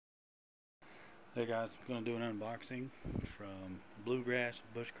Hey guys, I'm going to do an unboxing from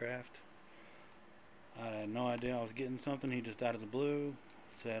BlueGrassBushcraft. I had no idea I was getting something. He just out of the blue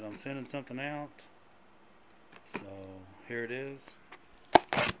said I'm sending something out. So here it is.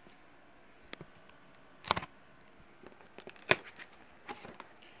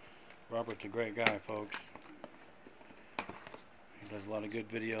 Robert's a great guy, folks. He does a lot of good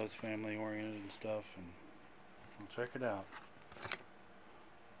videos, family oriented and stuff, and well, check it out.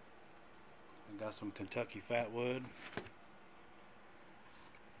 I got some Kentucky Fatwood.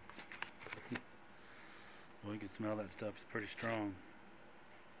 Well, you can smell that stuff. It's pretty strong.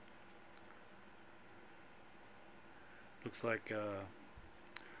 Looks like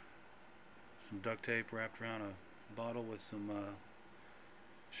some duct tape wrapped around a bottle with some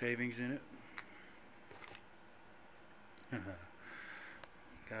shavings in it.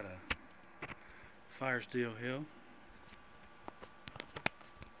 Got a fire steel hill.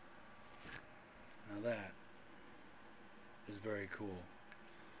 Now that is very cool.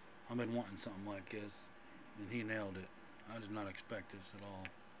 I've been wanting something like this, and he nailed it. I did not expect this at all.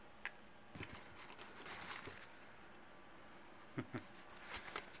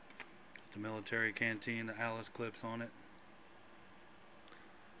 The military canteen, the Alice clips on it.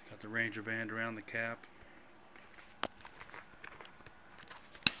 It's got the Ranger band around the cap.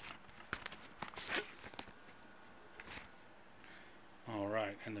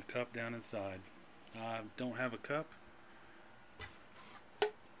 Alright, and the cup down inside. I don't have a cup.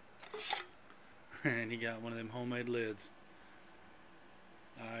 And he got one of them homemade lids.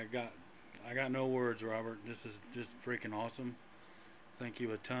 I got no words, Robert. This is just freaking awesome. Thank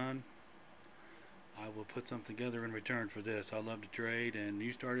you a ton. I will put something together in return for this. I love to trade, and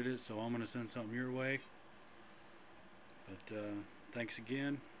you started it, so I'm going to send something your way. But thanks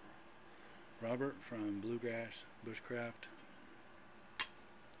again, Robert from BlueGrassBushcraft.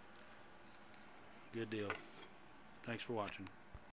 Good deal. Thanks for watching.